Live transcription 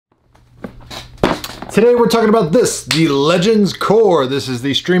Today we're talking about this, the Legends Core. This is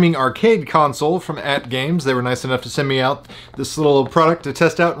the streaming arcade console from AtGames. They were nice enough to send me out this little product to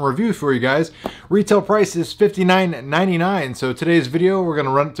test out and review for you guys. Retail price is $59.99. So today's video, we're gonna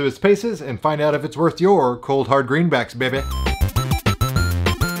run it through its paces and find out if it's worth your cold hard greenbacks, baby.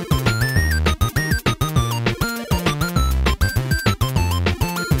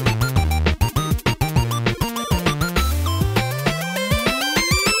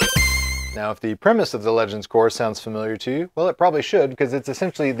 Now, if the premise of the Legends Core sounds familiar to you, well, it probably should, because it's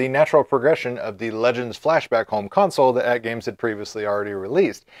essentially the natural progression of the Legends Flashback home console that AtGames had previously already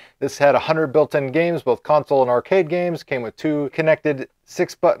released. This had 100 built-in games, both console and arcade games, came with 2 connected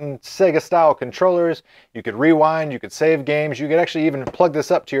 6-button Sega-style controllers. You could rewind, you could save games, you could actually even plug this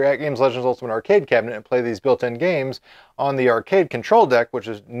up to your AtGames Legends Ultimate Arcade cabinet and play these built-in games on the arcade control deck, which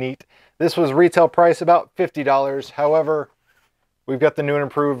is neat. This was retail price about $50. However, we've got the new and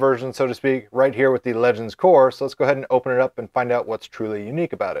improved version, so to speak, right here with the Legends Core. So let's go ahead and open it up and find out what's truly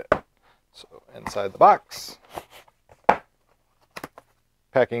unique about it. So inside the box,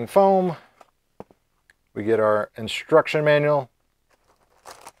 packing foam, we get our instruction manual,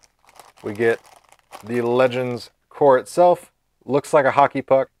 we get the Legends Core itself. Looks like a hockey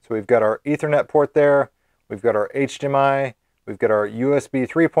puck. So we've got our Ethernet port there, we've got our HDMI, we've got our USB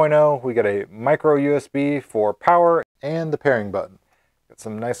 3.0, we got a micro USB for power, and the pairing button. Got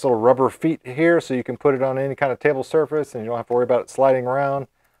some nice little rubber feet here so you can put it on any kind of table surface and you don't have to worry about it sliding around.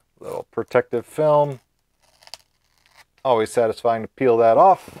 Little protective film. Always satisfying to peel that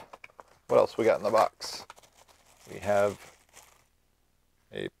off. What else we got in the box? We have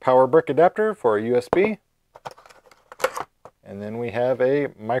a power brick adapter for a USB. And then we have a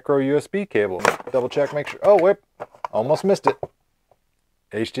micro USB cable. Double check, make sure. Oh, whip. Almost missed it.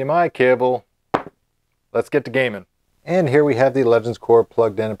 HDMI cable. Let's get to gaming. And here we have the Legends Core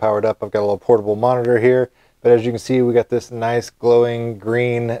plugged in and powered up. I've got a little portable monitor here, but as you can see, we got this nice glowing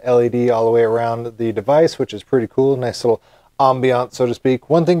green LED all the way around the device, which is pretty cool. Nice little ambiance, so to speak.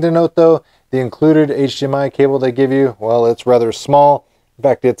 One thing to note though, the included HDMI cable they give you, well, it's rather small. In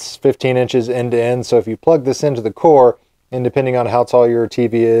fact, it's 15 inches end to end. So if you plug this into the core, and depending on how tall your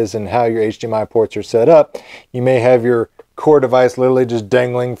TV is and how your HDMI ports are set up, you may have your core device literally just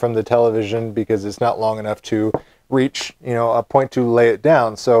dangling from the television because it's not long enough to reach, a point to lay it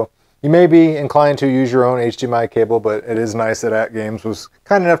down. So you may be inclined to use your own HDMI cable, but it is nice that AtGames was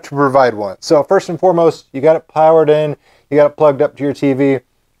kind enough to provide one. So first and foremost, you got it powered in, you got it plugged up to your TV.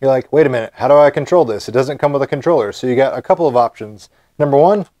 You're like, wait a minute, how do I control this? It doesn't come with a controller. So you got a couple of options. Number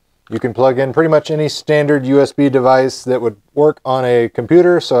one, you can plug in pretty much any standard USB device that would work on a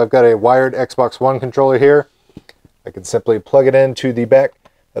computer. So I've got a wired Xbox One controller here. I can simply plug it into the back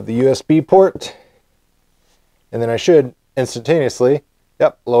of the USB port, and then I should instantaneously,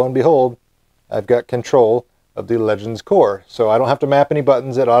 yep, lo and behold, I've got control of the Legends Core. So I don't have to map any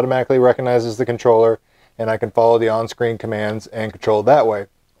buttons. It automatically recognizes the controller, and I can follow the on-screen commands and control it that way.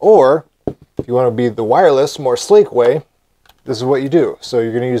 Or if you want to be the wireless, more sleek way, this is what you do. So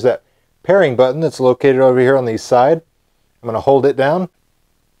you're going to use that pairing button that's located over here on the side. I'm going to hold it down.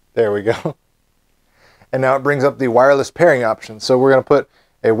 There we go. And now it brings up the wireless pairing option. So we're going to put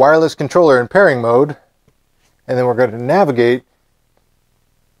a wireless controller in pairing mode, and then we're going to navigate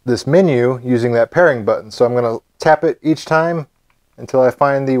this menu using that pairing button. So I'm going to tap it each time until I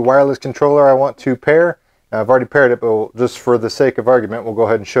find the wireless controller I want to pair. Now I've already paired it, but just for the sake of argument, we'll go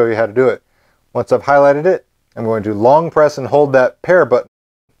ahead and show you how to do it. Once I've highlighted it, I'm going to long press and hold that pair button.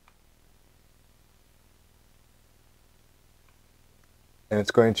 And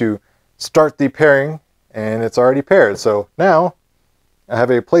it's going to start the pairing, and it's already paired. So now I have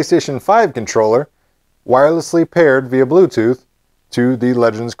a PlayStation 5 controller wirelessly paired via Bluetooth to the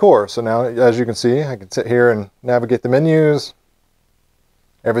Legends Core. So now, as you can see, I can sit here and navigate the menus.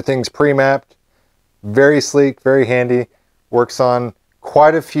 Everything's pre-mapped, very sleek, very handy. Works on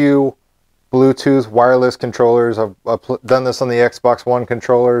quite a few Bluetooth wireless controllers. I've done this on the Xbox One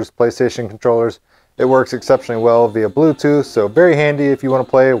controllers, PlayStation controllers. It works exceptionally well via Bluetooth, so very handy if you want to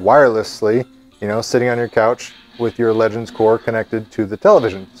play wirelessly, sitting on your couch with your Legends Core connected to the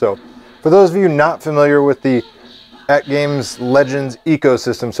television. So for those of you not familiar with the AtGames Legends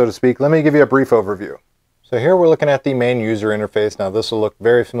ecosystem, so to speak, let me give you a brief overview. So here we're looking at the main user interface. Now this will look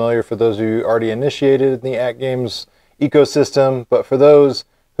very familiar for those of you already initiated in the AtGames ecosystem, but for those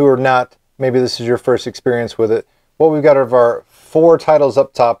who are not, maybe this is your first experience with it, what we've got of our 4 titles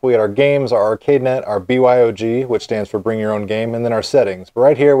up top. We got our games, our ArcadeNet, our BYOG, which stands for Bring Your Own Game, and then our settings. But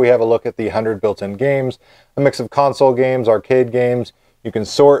right here we have a look at the 100 built-in games, a mix of console games, arcade games. You can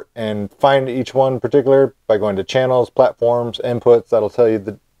sort and find each one in particular by going to channels, platforms, inputs. That'll tell you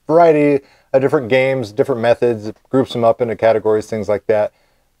the variety of different games, different methods, groups them up into categories, things like that.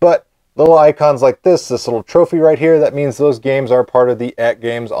 But little icons like this little trophy right here, that means those games are part of the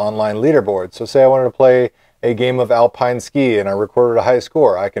AtGames online leaderboard. So say I wanted to play a game of alpine ski and I recorded a high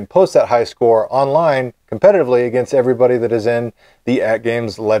score. I can post that high score online competitively against everybody that is in the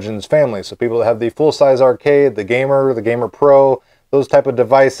AtGames Legends family. So people that have the full-size arcade, the Gamer Pro, those type of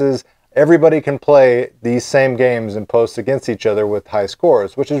devices, everybody can play these same games and post against each other with high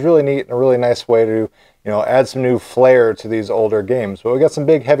scores, which is really neat and a really nice way to, add some new flair to these older games. But we got some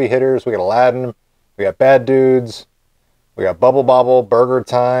big heavy hitters. We got Aladdin, we got Bad Dudes, we got Bubble Bobble, Burger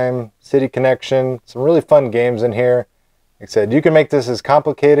Time, City Connection, some really fun games in here. Like I said, you can make this as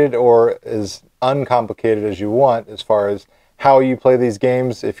complicated or as uncomplicated as you want as far as how you play these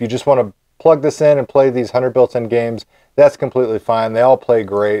games. If you just want to plug this in and play these 100 built-in games, that's completely fine. They all play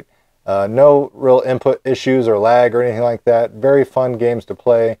great. No real input issues or lag or anything like that. Very fun games to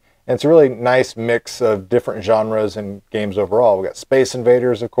play. And it's a really nice mix of different genres and games overall. We got Space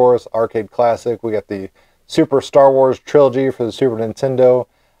Invaders, of course, arcade classic. We got the Super Star Wars trilogy for the Super Nintendo.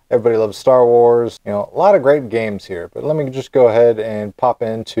 Everybody loves Star Wars. A lot of great games here. But let me just go ahead and pop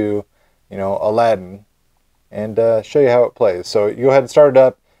into, Aladdin and show you how it plays. So you go ahead and start it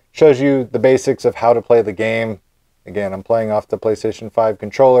up. Shows you the basics of how to play the game. Again, I'm playing off the PlayStation 5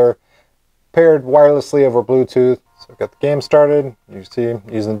 controller, paired wirelessly over Bluetooth. So I've got the game started. You see,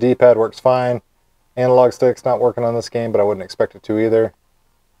 using the D-pad works fine. Analog stick's not working on this game, but I wouldn't expect it to either.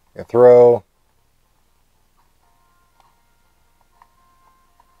 You throw.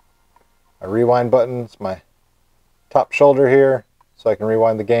 My rewind button is my top shoulder here, so I can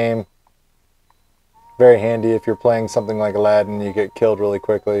rewind the game. Very handy if you're playing something like Aladdin, you get killed really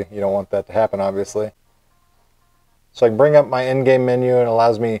quickly. You don't want that to happen, obviously. So I can bring up my in-game menu and it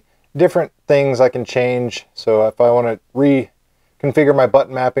allows me different things I can change. So if I want to reconfigure my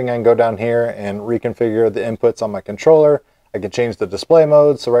button mapping, I can go down here and reconfigure the inputs on my controller. I can change the display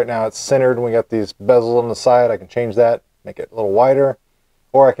mode. So right now it's centered and we got these bezels on the side. I can change that, make it a little wider.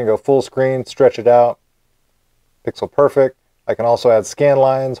 Or I can go full screen, stretch it out, pixel perfect. I can also add scan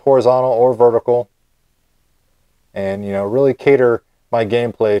lines, horizontal or vertical. And, really cater my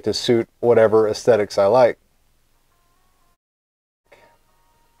gameplay to suit whatever aesthetics I like.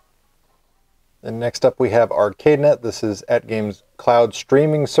 And next up we have ArcadeNet. This is AtGames cloud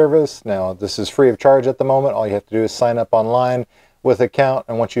streaming service. Now this is free of charge at the moment. All you have to do is sign up online with an account.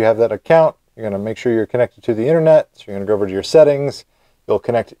 And once you have that account, you're going to make sure you're connected to the internet. So you're going to go over to your settings. You'll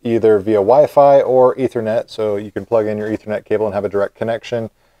connect either via Wi-Fi or Ethernet. So you can plug in your Ethernet cable and have a direct connection.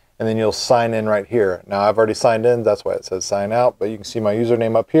 And then you'll sign in right here. Now I've already signed in. That's why it says sign out. But you can see my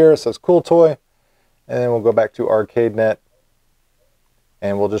username up here. It says COOLTOY. And then we'll go back to ArcadeNet.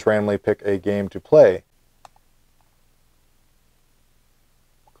 And we'll just randomly pick a game to play.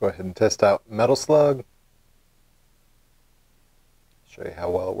 Go ahead and test out Metal Slug. Show you how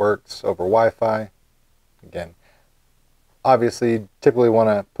well it works over Wi-Fi. Again, obviously, typically want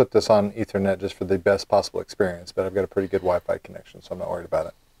to put this on Ethernet just for the best possible experience, but I've got a pretty good Wi-Fi connection, so I'm not worried about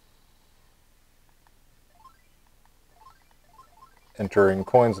it. Entering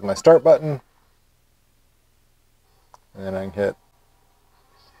coins with my start button. And then I can hit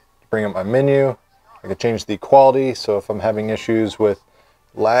bring up my menu. I can change the quality, so if I'm having issues with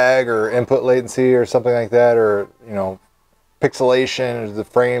lag or input latency or something like that, or pixelation, or the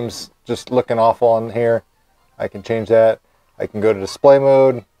frames just looking awful on here, I can change that. I can go to display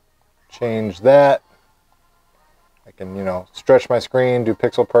mode, change that. I can stretch my screen, do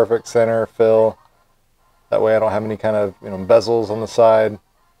pixel perfect, center, fill. That way I don't have any kind of bezels on the side.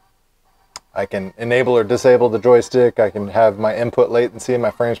 I can enable or disable the joystick. I can have my input latency and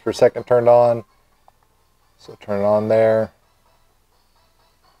my frames per second turned on. So turn it on there.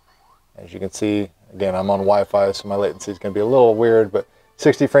 As you can see, again, I'm on Wi-Fi, so my latency is going to be a little weird, but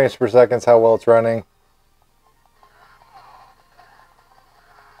 60 frames per second is how well it's running.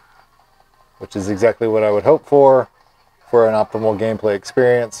 Which is exactly what I would hope for an optimal gameplay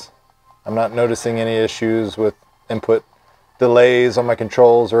experience. I'm not noticing any issues with input delays on my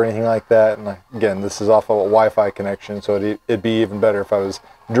controls or anything like that. And again, this is off of a Wi-Fi connection, so it'd be even better if I was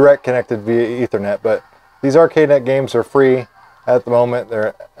direct connected via Ethernet. But these ArcadeNet games are free at the moment.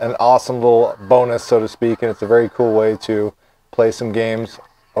 They're an awesome little bonus, so to speak, and it's a very cool way to play some games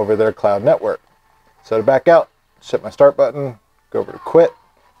over their cloud network. So to back out, just hit my start button, go over to quit.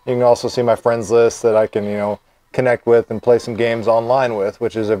 You can also see my friends list that I can, connect with and play some games online with,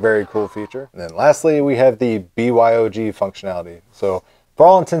 which is a very cool feature. And then lastly, we have the BYOG functionality. So for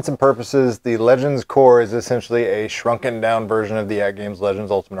all intents and purposes, the Legends Core is essentially a shrunken down version of the AtGames Legends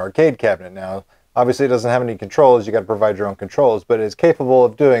Ultimate Arcade Cabinet. Now, Obviously it doesn't have any controls, you got to provide your own controls, but it is capable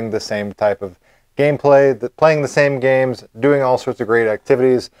of doing the same type of gameplay, playing the same games, doing all sorts of great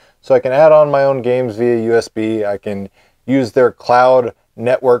activities. So I can add on my own games via USB. I can use their cloud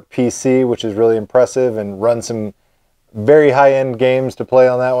network PC, which is really impressive, and run some very high-end games to play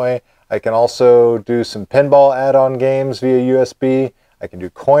on that way. I can also do some pinball add-on games via USB. I can do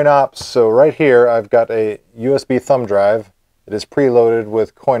coin ops. So right here I've got a USB thumb drive. It is preloaded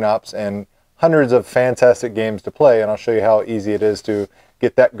with coin ops and hundreds of fantastic games to play, and I'll show you how easy it is to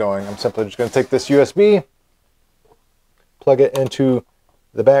get that going. I'm simply just going to take this USB, plug it into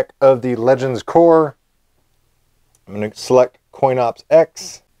the back of the Legends Core. I'm going to select Coin Ops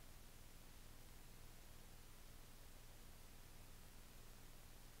X.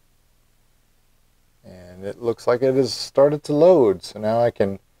 And it looks like it has started to load. So now I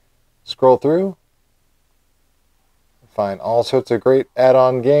can scroll through, find all sorts of great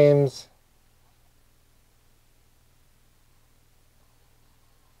add-on games.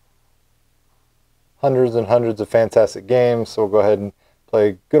 Hundreds and hundreds of fantastic games. So we'll go ahead and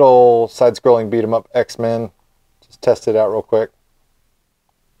play good old side-scrolling beat-em-up X-Men. Just test it out real quick.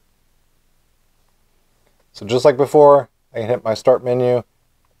 So just like before, I can hit my start menu.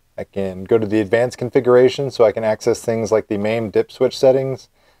 I can go to the advanced configuration so I can access things like the MAME dip switch settings.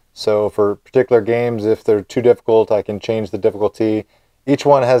 So for particular games, if they're too difficult, I can change the difficulty. Each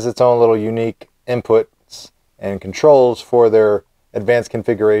one has its own little unique inputs and controls for their advanced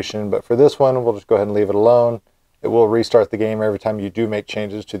configuration, but for this one we'll just go ahead and leave it alone. It will restart the game every time you do make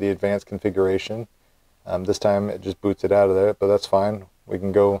changes to the advanced configuration. This time it just boots it out of there, but that's fine. We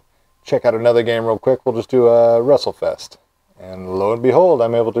can go check out another game real quick. We'll just do a WrestleFest, and lo and behold,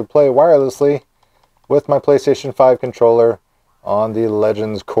 I'm able to play wirelessly with my PlayStation 5 controller on the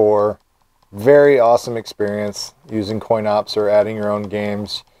Legends Core. Very awesome experience using coin ops or adding your own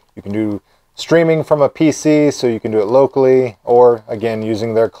games. You can do streaming from a PC, so you can do it locally, or again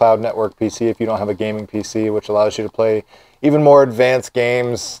using their cloud network PC if you don't have a gaming PC, which allows you to play even more advanced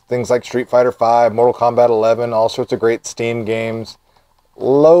games, things like Street Fighter V, Mortal Kombat 11, all sorts of great Steam games.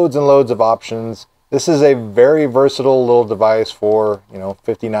 Loads and loads of options. This is a very versatile little device for,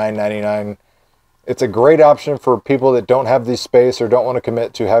 $59.99. It's a great option for people that don't have the space or don't want to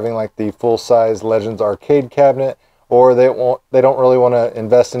commit to having like the full-size Legends arcade cabinet, or they don't really want to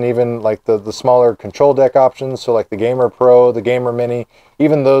invest in even like the smaller control deck options, so like the Gamer Pro, the Gamer Mini.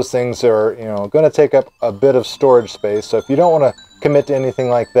 Even those things are going to take up a bit of storage space. So if you don't want to commit to anything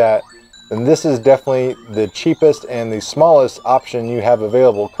like that, then this is definitely the cheapest and the smallest option you have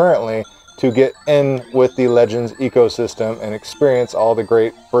available currently to get in with the Legends ecosystem and experience all the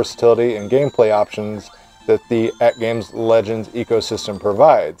great versatility and gameplay options that the AtGames Legends ecosystem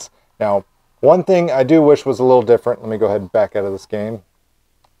provides. Now, one thing I do wish was a little different, let me go ahead and back out of this game,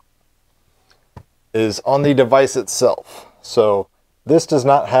 is on the device itself. So this does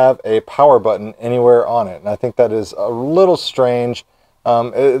not have a power button anywhere on it, and I think that is a little strange.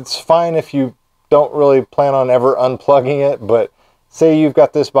 It's fine if you don't really plan on ever unplugging it, but say you've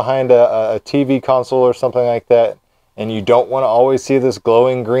got this behind a TV console or something like that, and you don't want to always see this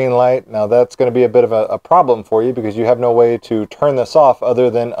glowing green light. Now that's going to be a bit of a problem for you because you have no way to turn this off other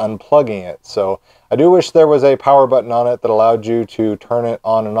than unplugging it. So I do wish there was a power button on it that allowed you to turn it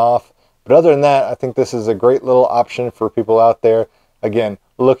on and off. But other than that, I think this is a great little option for people out there, again,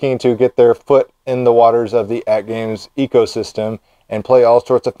 looking to get their foot in the waters of the AtGames ecosystem and play all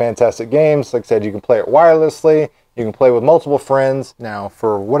sorts of fantastic games. Like I said, you can play it wirelessly. You can play with multiple friends. Now,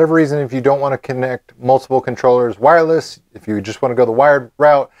 for whatever reason, if you don't want to connect multiple controllers wireless, if you just want to go the wired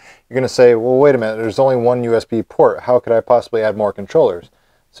route, you're going to say, well, wait a minute, there's only one USB port. How could I possibly add more controllers?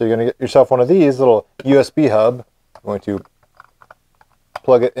 So you're going to get yourself one of these little USB hub. You're going to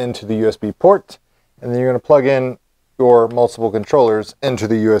plug it into the USB port, and then you're going to plug in your multiple controllers into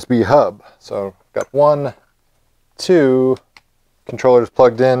the USB hub. So I've got 1, 2 controllers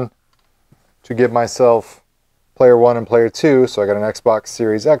plugged in to give myself player 1 and player 2. So I got an Xbox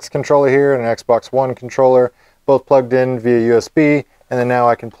Series X controller here and an Xbox One controller, both plugged in via USB, and then now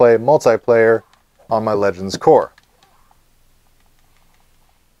I can play multiplayer on my Legends Core.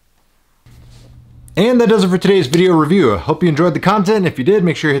 And that does it for today's video review. I hope you enjoyed the content. If you did,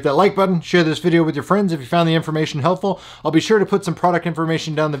 make sure you hit that like button, share this video with your friends if you found the information helpful. I'll be sure to put some product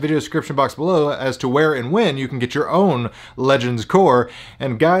information down in the video description box below as to where and when you can get your own Legends Core.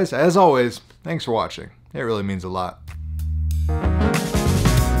 And guys, as always, thanks for watching. It really means a lot.